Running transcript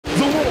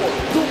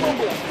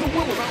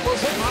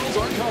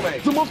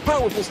the most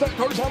powerful stock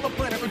cars on the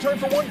planet return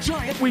for one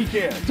giant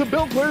weekend to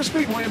Clair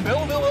Speedway in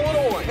Belleville,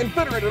 Illinois, and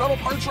Federated Auto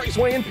Parts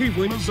Raceway in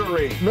Peabody,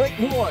 Missouri. Night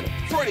 1,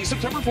 Friday,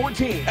 September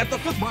 14th at the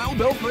 5th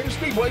Mile Clair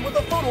Speedway with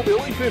the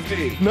Photobilly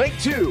 50. Night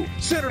 2,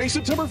 Saturday,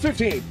 September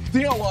 15th.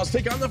 The Outlaws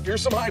take on the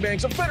fearsome high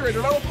banks of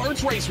Federated Auto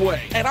Parts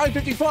Raceway at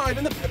I-55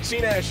 in the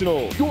Pepsi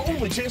National. Your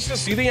only chance to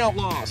see the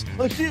Outlaws.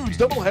 A huge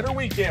doubleheader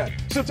weekend,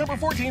 September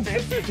 14th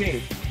and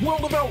 15th.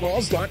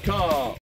 WorldofOutlaws.com.